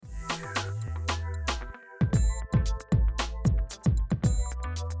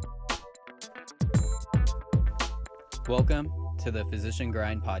Welcome to the Physician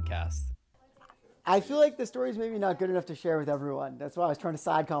Grind podcast. I feel like the story's maybe not good enough to share with everyone. That's why I was trying to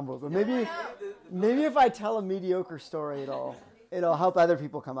side combo. But maybe if I tell a mediocre story, it'll help other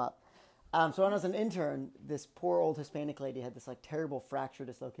people come up. So when I was an intern, this poor old Hispanic lady had this like terrible fracture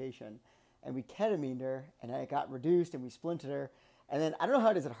dislocation, and we ketamined her, and it got reduced, and we splinted her. And then I don't know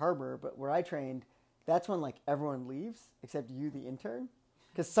how it is at Harbor, but where I trained, that's when like everyone leaves except you, the intern,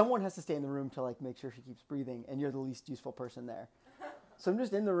 because someone has to stay in the room to like make sure she keeps breathing, and you're the least useful person there. So I'm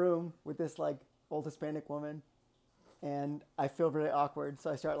just in the room with this like old Hispanic woman, and I feel really awkward.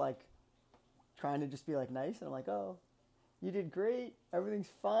 So I start like trying to just be like nice, and I'm like, "Oh, you did great. Everything's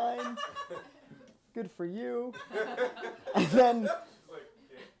fine. Good for you." And then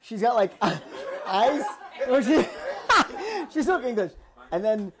she's got like eyes. She's spoke English, and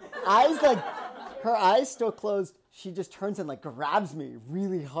then eyes like her eyes still closed. She just turns and like grabs me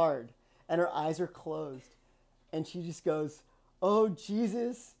really hard, and her eyes are closed, and she just goes, "Oh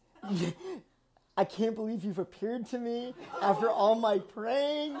Jesus, I can't believe you've appeared to me after all my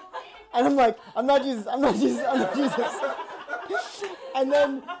praying." And I'm like, "I'm not Jesus, I'm not Jesus, I'm not Jesus." And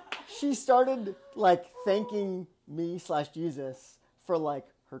then she started like thanking me / Jesus for like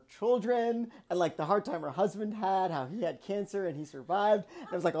her children and like the hard time her husband had, how he had cancer and he survived. And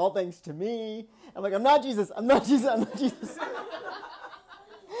it was like all thanks to me. I'm like, "I'm not Jesus, I'm not Jesus, I'm not Jesus."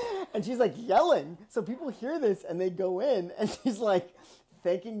 And she's like yelling. So people hear this and they go in, and she's like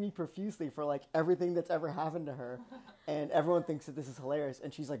thanking me profusely for like everything that's ever happened to her. And everyone thinks that this is hilarious.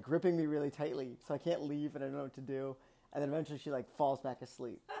 And she's like gripping me really tightly, so I can't leave and I don't know what to do. And then eventually she like falls back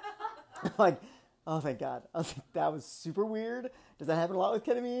asleep. I'm like, "Oh, thank God." I was like, that was super weird. Does that happen a lot with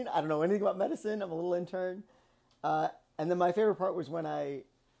ketamine? I don't know anything about medicine. I'm a little intern. And then my favorite part was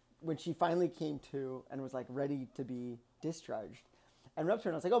when she finally came to and was like ready to be discharged. And went up to her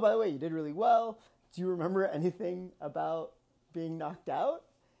and I was like, "Oh, by the way, you did really well. Do you remember anything about being knocked out?"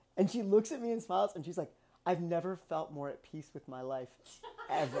 And she looks at me and smiles and she's like, "I've never felt more at peace with my life,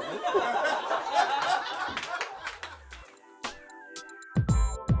 ever."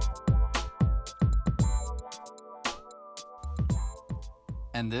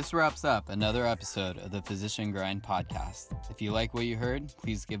 And this wraps up another episode of the Physician Grind podcast. If you like what you heard,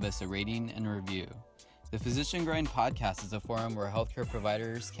 please give us a rating and review. The Physician Grind podcast is a forum where healthcare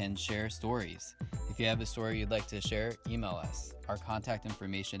providers can share stories. If you have a story you'd like to share, email us. Our contact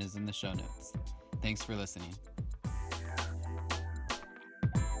information is in the show notes. Thanks for listening.